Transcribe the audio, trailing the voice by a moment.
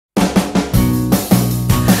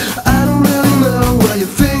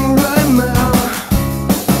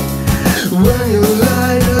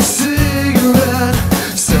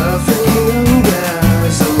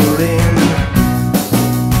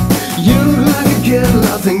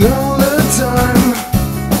nothing all the time,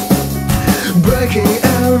 breaking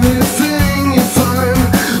everything you find,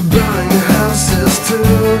 burning houses to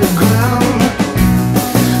the ground.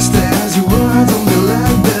 Stay as you were, don't be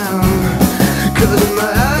let down, 'cause in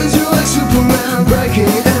my eyes you're like Superman.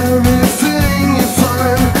 Breaking everything you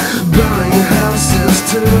find, burning houses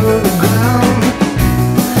to the ground.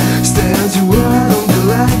 Stay as you were, don't be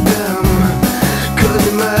let down, 'cause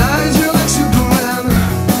in my eyes you're like Superman.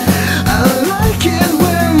 I like it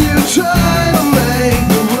when you try to make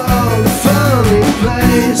the world a funny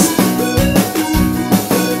place.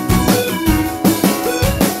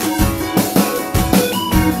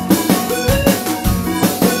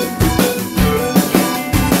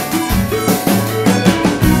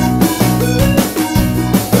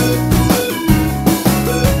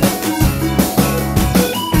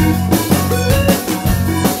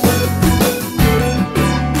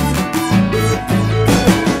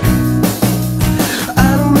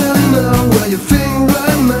 You think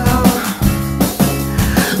right now,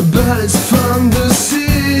 but it's fun to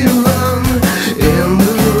see you run in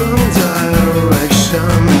the wrong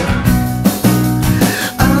direction.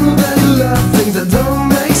 I know that you love things that don't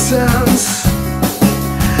make sense,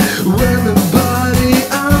 when nobody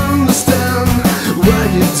understands what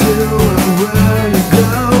you do and where you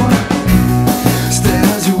go. Stay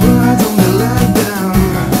as you were, don't be let down,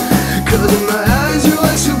 'cause in my eyes you're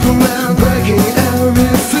like Superman. Breaking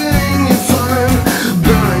everything you find,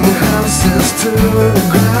 burning houses to the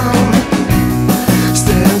ground.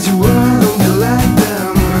 Stay as you were, don't be let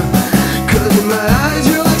down, 'cause in my eyes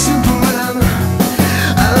you're like Superman.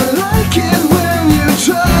 I like it when you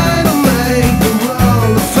try to make the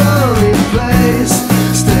world a funny place.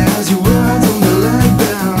 Stay as you were, don't be let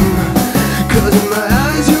down, 'cause in my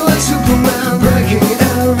eyes you're like Superman. Breaking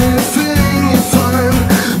everything you find,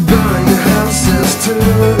 burning houses to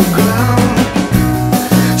the ground.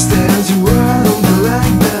 Stay as you were, don't be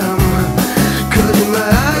let down, 'cause in my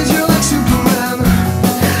eyes you're like Superman.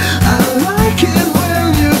 I like it when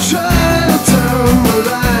you try to turn my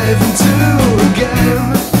life into a game.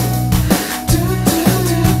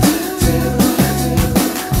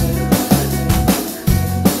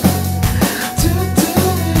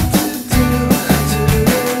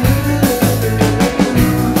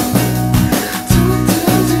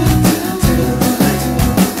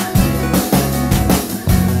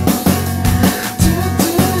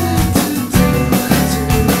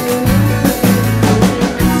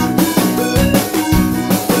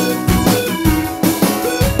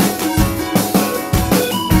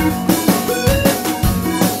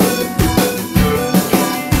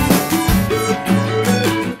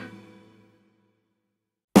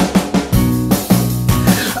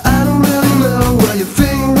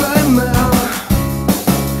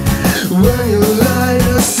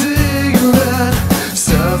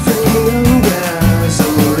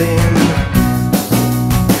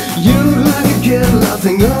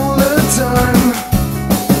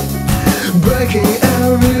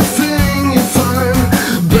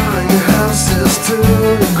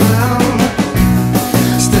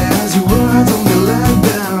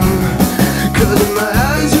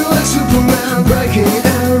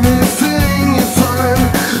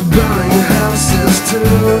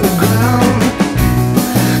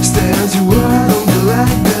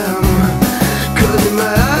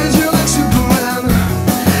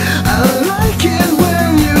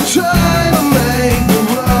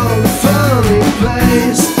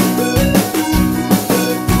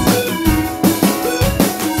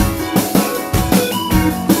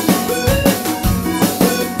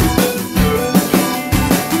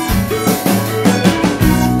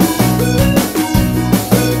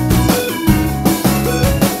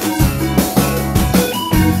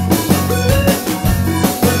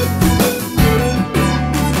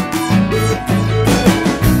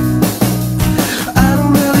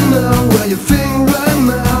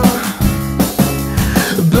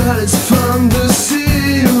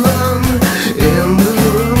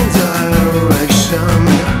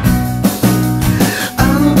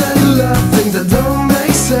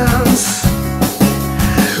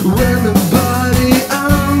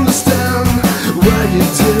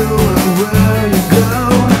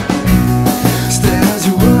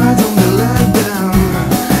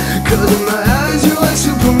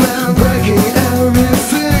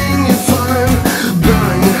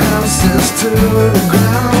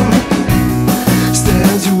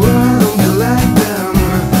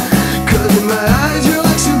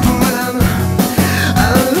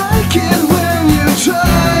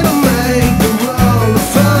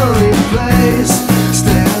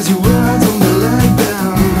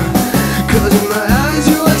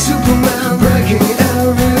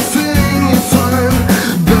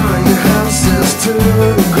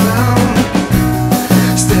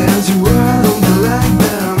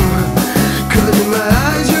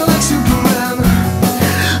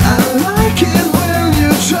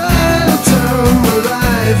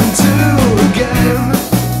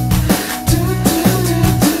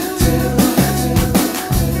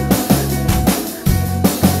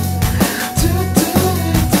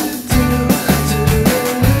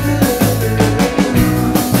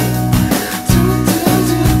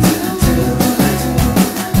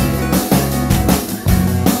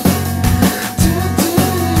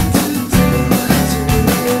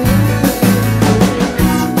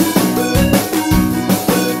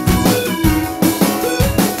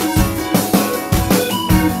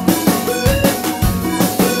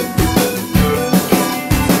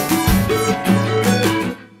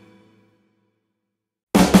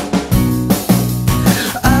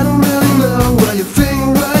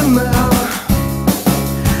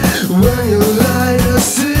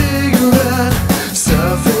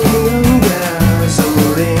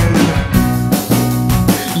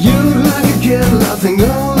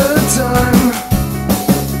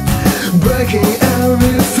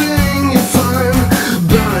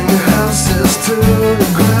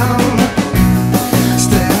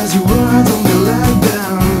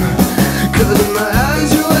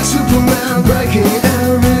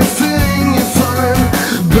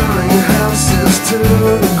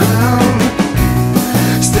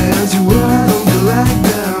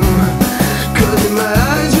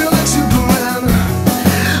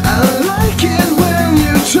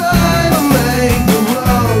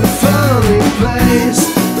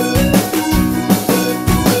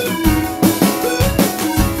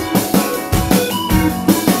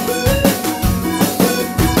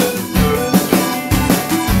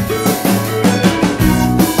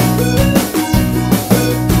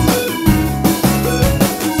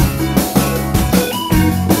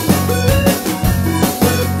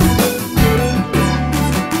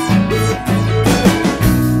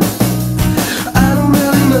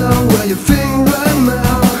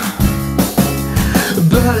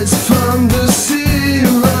 it's fun to see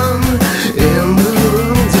you run in the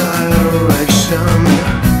wrong direction.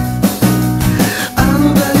 I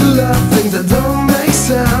know that you love things that don't make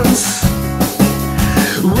sense.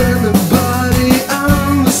 When nobody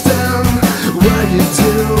understands what you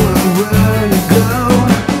do and where you go,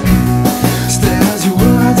 stay as you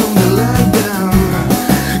were, don't be let down.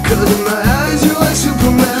 'Cause in my eyes you're like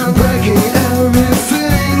Superman, breaking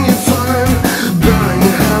everything you find,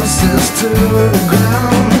 burning houses to the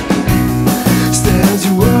ground. Stay as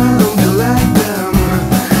you were, don't be let down.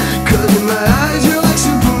 'Cause in my eyes you're like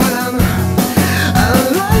Superman. I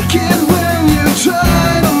like it when you try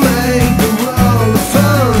to make the world a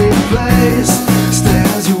funny place. Stay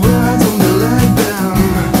as you were, don't be let down.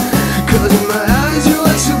 'Cause in my eyes you're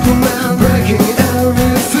like Superman, breaking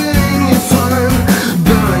everything you find,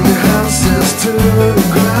 burning houses to the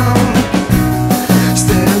ground.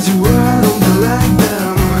 Stay as you were, don't be let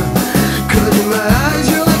down. 'Cause in my eyes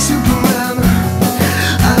you're like Superman.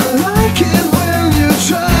 I like it when you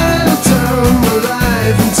try to turn my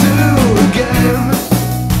life into a game.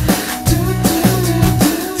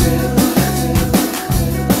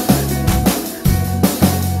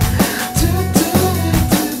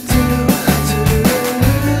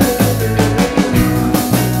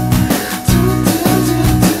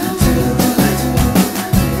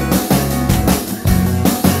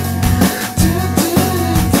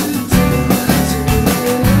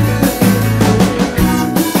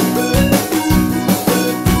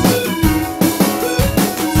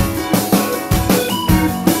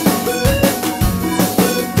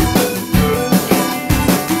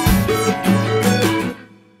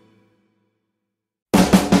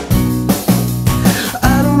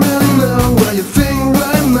 You think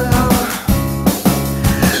right now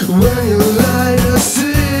when you light a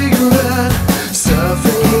cigarette,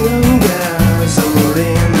 surfing on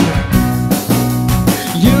gasoline.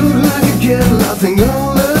 You look like a kid laughing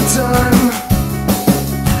all the time,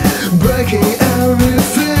 breaking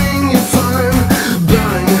everything you find,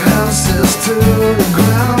 burning houses to the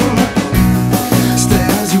ground. Stay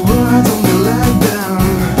as you were, don't be let down.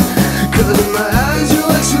 'Cause in my eyes you're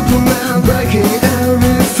like Superman, breaking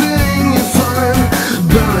everything you find,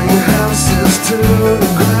 burning houses to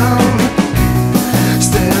the ground.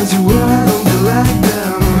 Stay as you were, don't be let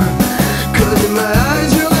down. 'Cause in my eyes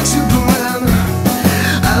you're like Superman.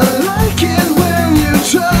 I like it when you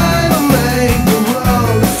try to make the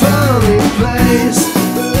world a funny place.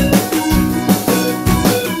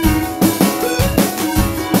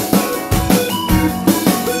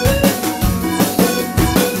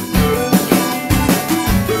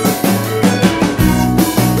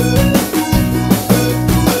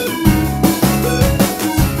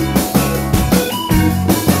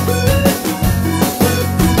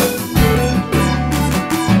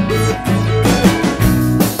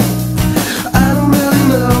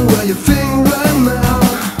 You think right now,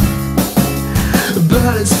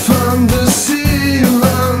 but it's fun to see you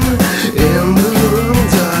run in the wrong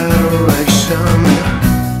direction.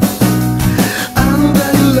 I know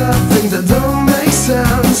that you love things that don't make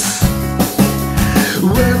sense.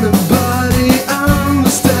 When nobody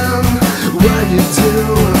understands what you do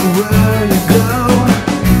and where you go,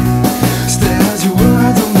 stay as you were,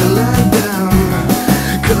 don't be let down.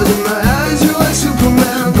 'Cause in my eyes you're like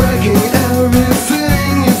Superman, breaking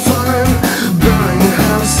everything you find, burning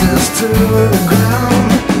houses to the ground.